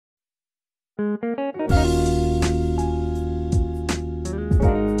Hello,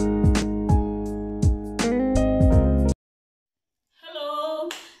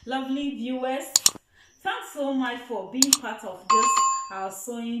 lovely viewers. Thanks so much for being part of this our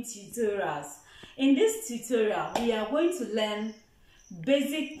sewing tutorials. In this tutorial, we are going to learn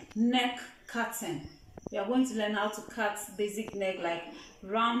basic neck cutting. We are going to learn how to cut basic neck like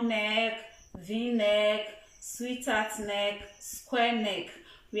round neck, V-neck, sweetheart neck, square neck.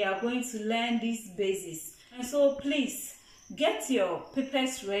 We are going to learn these basics. And so please get your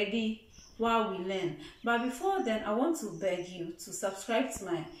papers ready while we learn. But before then, I want to beg you to subscribe to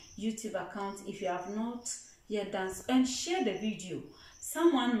my YouTube account if you have not yet done so, and share the video.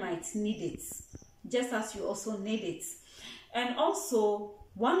 Someone might need it, just as you also need it. And also,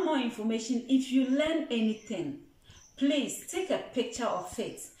 one more information: if you learn anything, please take a picture of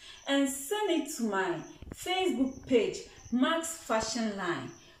it and send it to my Facebook page, Max Fashion Line.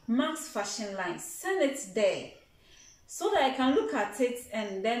 Max Fashion Line. Send it there so that I can look at it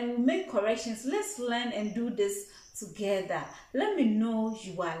and then we'll make corrections. Let's learn and do this together. Let me know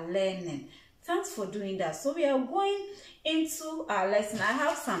you are learning. Thanks for doing that. So we are going into our lesson. I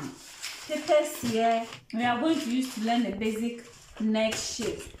have some papers here we are going to use to learn the basic neck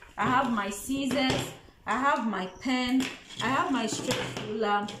shape. I have my scissors, I have my pen, I have my straight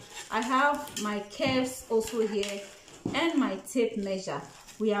ruler, I have my curves also here, and my tape measure.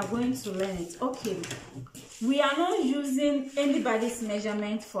 We are going to learn it. Okay, we are not using anybody's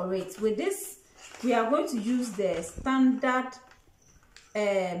measurement for it. With this, we are going to use the standard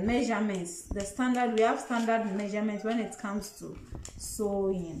measurements. We have standard measurements when it comes to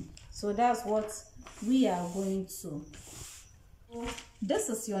sewing. So that's what we are going to. This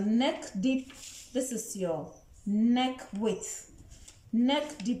is your neck deep. This is your neck width.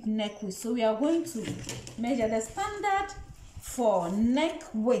 Neck deep, neck width. So we are going to measure. The standard for neck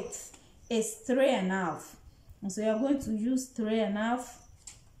width is 3.5. And so you are going to use 3.5.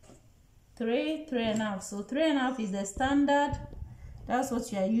 3.5. So 3.5 is the standard. That's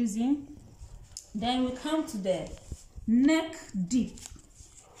what you are using. Then we come to the neck deep.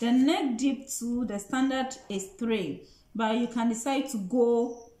 The neck deep too, the standard is 3. But you can decide to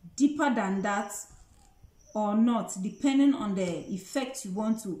go deeper than that or not, depending on the effect you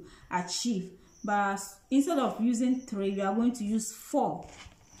want to achieve. But instead of using 3, we are going to use 4.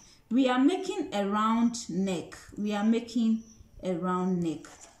 We are making a round neck. We are making a round neck.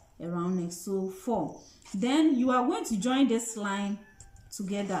 A round neck. So 4. Then you are going to join this line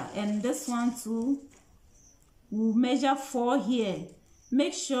together. And this one too, we'll measure 4 here.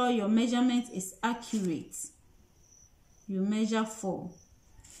 Make sure your measurement is accurate. You measure 4.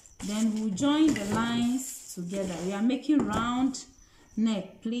 Then we'll join the lines together. We are making round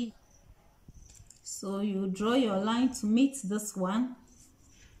neck, please. So you draw your line to meet this one.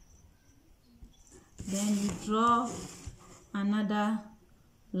 Then you draw another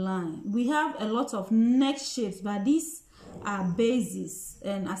line. We have a lot of neck shapes, but these are bases.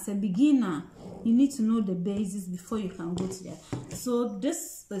 And as a beginner, you need to know the bases before you can go to that. So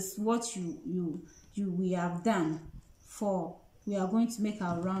this is what we have done for. We are going to make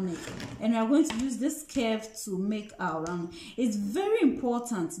our round neck, and we are going to use this curve to make our round. It's very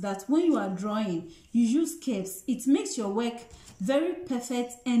important that when you are drawing, you use curves. It makes your work very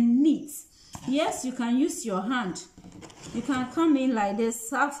perfect and neat. Yes, you can use your hand. You can come in like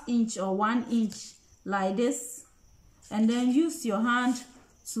this, 1/2 inch or 1 inch like this, and then use your hand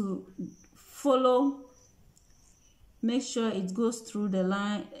to follow. Make sure it goes through the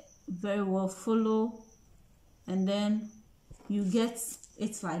line very well. Follow, and then you get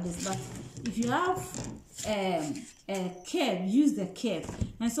it like this. But if you have a curve, use the curve.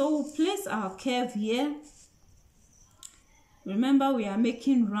 And so we'll place our curve here. Remember, we are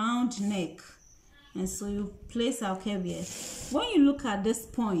making round neck, and so you place our curve here. When you look at this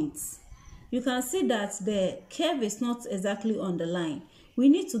point, you can see that the curve is not exactly on the line. We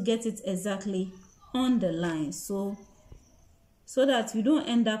need to get it exactly on the line, so that we don't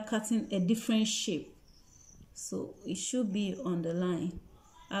end up cutting a different shape. So it should be on the line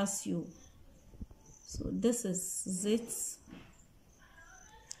as you. So this is it.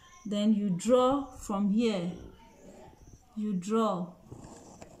 Then you draw from here. You draw.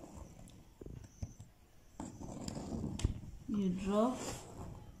 You draw.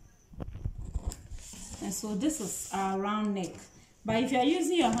 And so this is our round neck. But if you are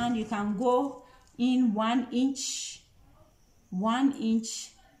using your hand, you can go in 1 inch, 1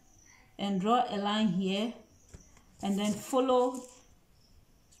 inch, and draw a line here, and then follow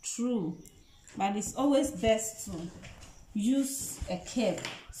through. But it's always best to use a curve.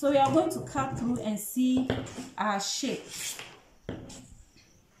 So we are going to cut through and see our shape.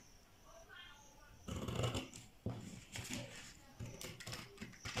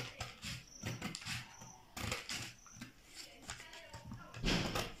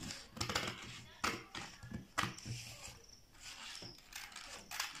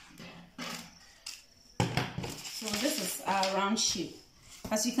 our round shape.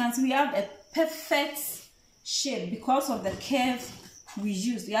 As you can see, we have a perfect shape because of the curve we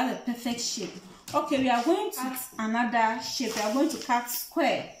used. We have a perfect shape. Okay, we are going to cut another shape. We are going to cut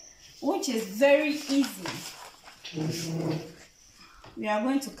square, which is very easy. We are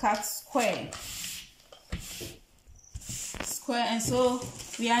going to cut square, and so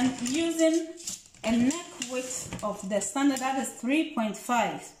we are using a neck width of the standard, that is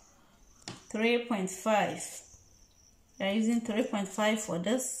 3.5. We are using 3.5 for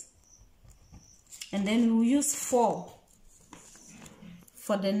this, and then we will use 4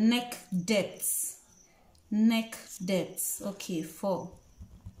 for the neck depth. Okay, 4.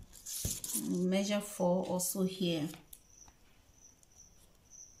 We'll measure 4 also here.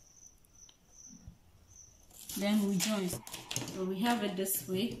 Then we join. So we have it this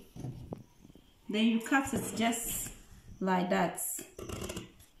way. Then you cut it just like that.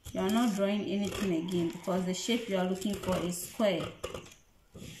 You are not drawing anything again because the shape you are looking for is square.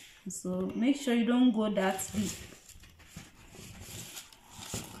 So make sure you don't go that deep.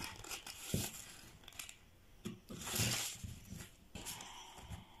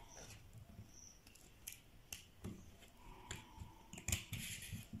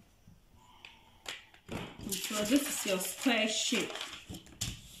 So this is your square shape.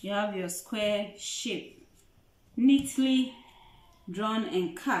 You have your square shape neatly drawn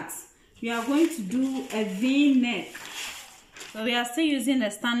and cut. We are going to do a V-neck. So we are still using the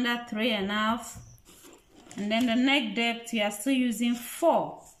standard 3.5, and then the neck depth we are still using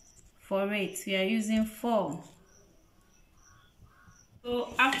 4 for it. We are using 4.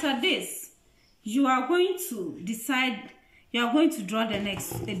 So after this, you are going to decide, you are going to draw the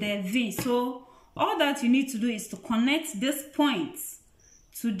next, the V. So all that you need to do is to connect this point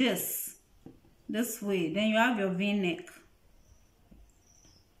to this way. Then you have your V-neck.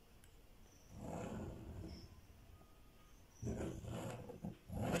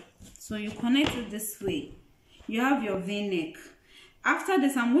 So you connect it this way. You have your V-neck. After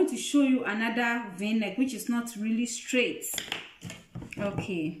this, I'm going to show you another V-neck which is not really straight.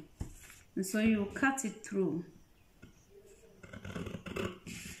 Okay. And so you cut it through.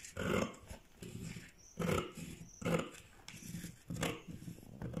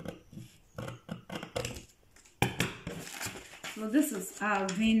 So this is our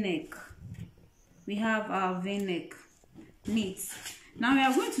V-neck. We have our V-neck neat. Now we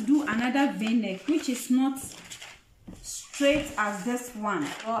are going to do another V-neck which is not straight as this one,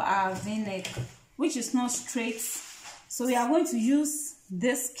 or our V-neck which is not straight. So we are going to use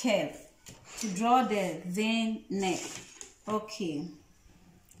this curve to draw the V-neck. Okay.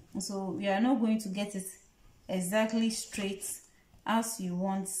 So we are not going to get it exactly straight as you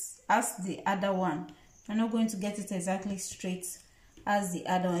want, as the other one. We're not going to get it exactly straight as the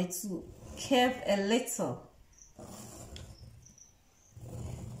other one. It will curve a little.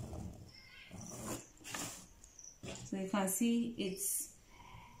 So you can see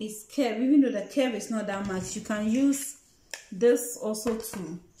it's curved. Even though the curve is not that much, you can use this also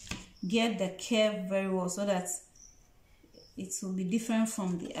to get the curve very well, so that it will be different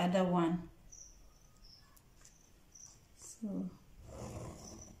from the other one.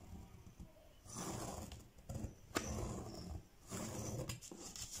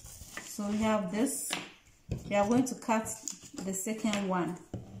 So we have this. We are going to cut the second one.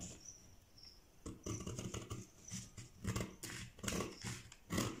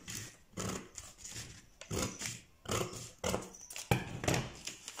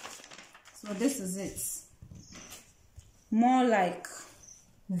 So this is it. More like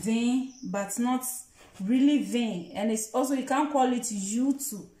vein, but not really vein. And it's also, you can't call it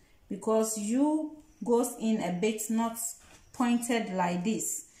U2 because U goes in a bit, not pointed like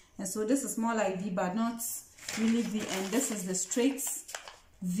this. And so this is more like V, but not really V. And this is the straight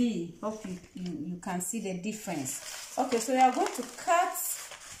V. Hope you can see the difference. Okay, so we are going to cut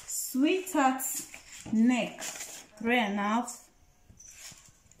sweetheart neck 3.5.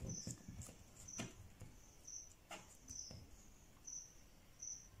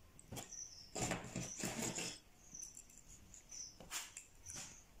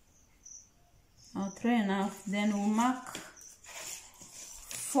 Or 3.5. Then we'll mark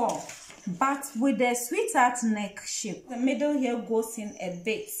 4, but with the sweetheart neck shape, the middle here goes in a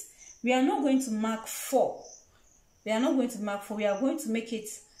bit. We are not going to mark 4. We are not going to mark 4. We are going to make it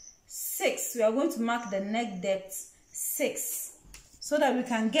 6. We are going to mark the neck depth 6, so that we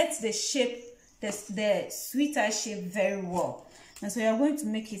can get the shape, the sweetheart shape very well. And so we are going to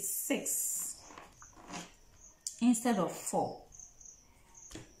make it 6 instead of 4.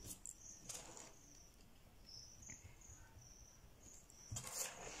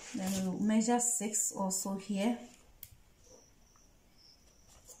 Then we'll measure 6 also here.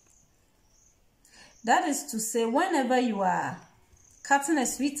 That is to say, whenever you are cutting a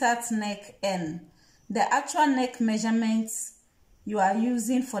sweetheart neck and the actual neck measurement you are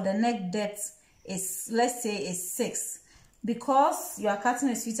using for the neck depth is, let's say, is 6, because you are cutting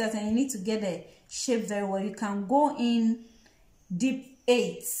a sweetheart and you need to get the shape very well, you can go in deep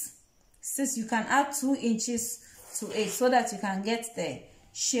 8. Since you can add 2 inches to 8 so that you can get the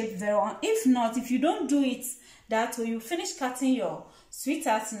shape very well. If not, if you don't do it that way, you finish cutting your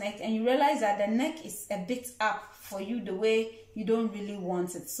sweetheart neck and you realize that the neck is a bit up for you the way you don't really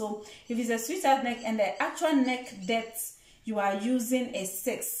want it. So if it's a sweetheart neck and the actual neck depth you are using is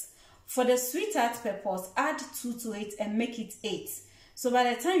 6, for the sweetheart purpose, add 2 to it and make it 8. So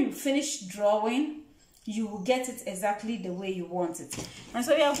by the time you finish drawing, you will get it exactly the way you want it. And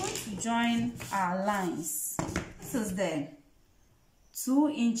so we are going to join our lines. This is the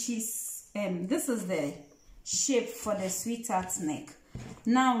 2 inches, this is the shape for the sweetheart neck.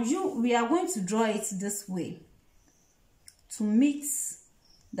 Now we are going to draw it this way to meet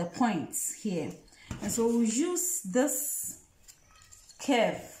the points here. And so we'll use this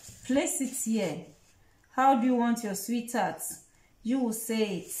curve, place it here. How do you want your sweetheart? You will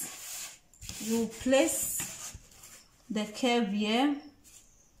say it. You place the curve here.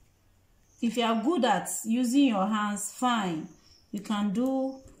 If you are good at using your hands, fine, you can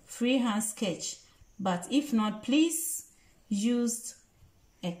do freehand sketch, but if not, please use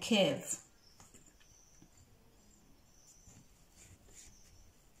a curve.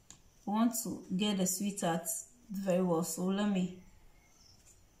 I want to get the sweetheart very well, so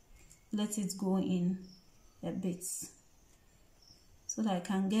let it go in a bit so that I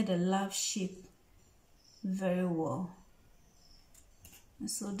can get the love shape very well. And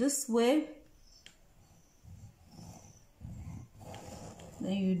so this way,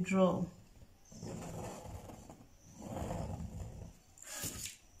 then you draw.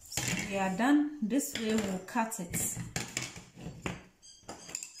 So we are done. This way we'll cut it.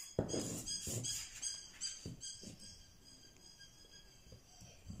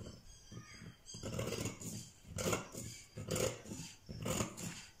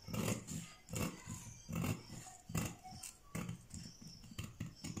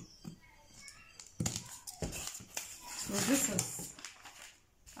 So this is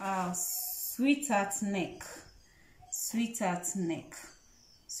our sweetheart neck, sweetheart neck,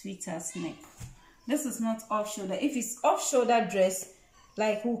 sweetheart neck. This is not off shoulder. If it's off shoulder dress,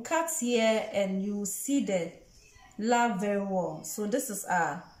 like we'll cut here and you will see the love very well. So this is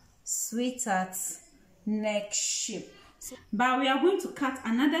our sweetheart neck shape. But we are going to cut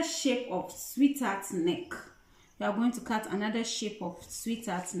another shape of sweetheart neck. We are going to cut another shape of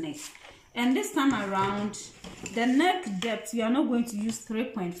sweetheart neck. And this time around, the neck depth, we are not going to use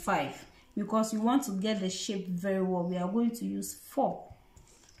 3.5 because we want to get the shape very well. We are going to use 4.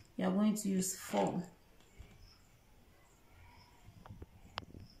 We are going to use 4.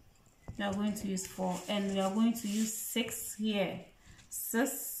 We are going to use 4, and we are going to use 6 here.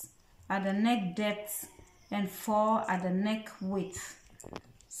 6 at the neck depth and 4 at the neck width.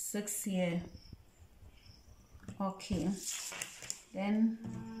 6 here. Okay. Then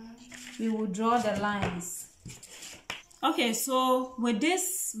we will draw the lines. Okay, so with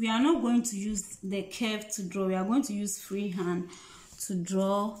this, we are not going to use the curve to draw. We are going to use freehand to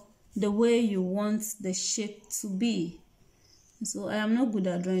draw the way you want the shape to be. So I am not good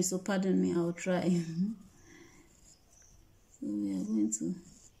at drawing, so pardon me, I'll try. So we are going to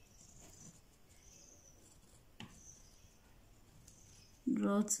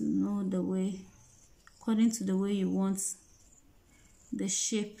draw to know the way, according to the way you want the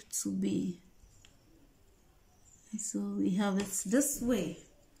shape to be. So we have it this way.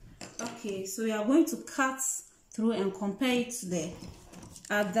 Okay, so we are going to cut through and compare it to the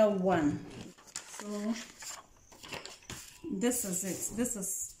other one. So this is it. This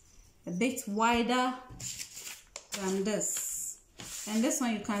is a bit wider than this, and this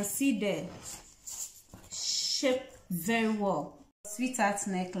one you can see the shape very well. Sweetheart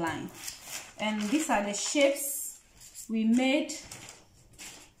neckline, and these are the shapes we made.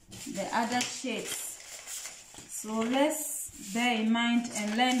 The other shapes, so let's bear in mind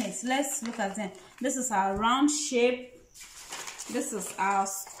and learn it. Let's look at them. This is our round shape, this is our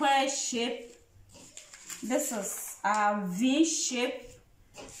square shape, this is our V shape,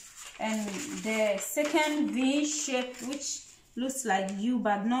 and the second V shape which looks like U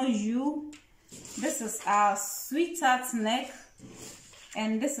but not U. This is our sweetheart neck,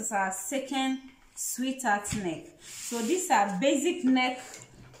 and this is our second sweetheart neck. So these are basic neck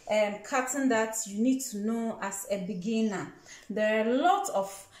cutting that you need to know as a beginner. There are a lot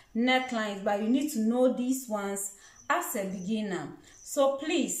of necklines, but you need to know these ones as a beginner. So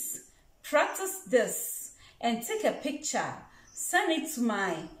please practice this and take a picture, send it to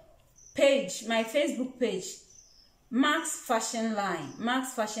my page, my Facebook page, Max Fashion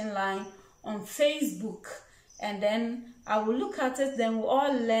Line on Facebook, and then I will look at it, then we'll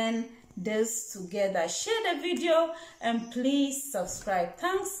all learn this together. Share the video and please subscribe.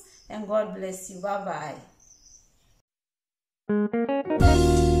 Thanks and God bless you. Bye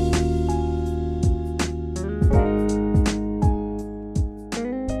bye.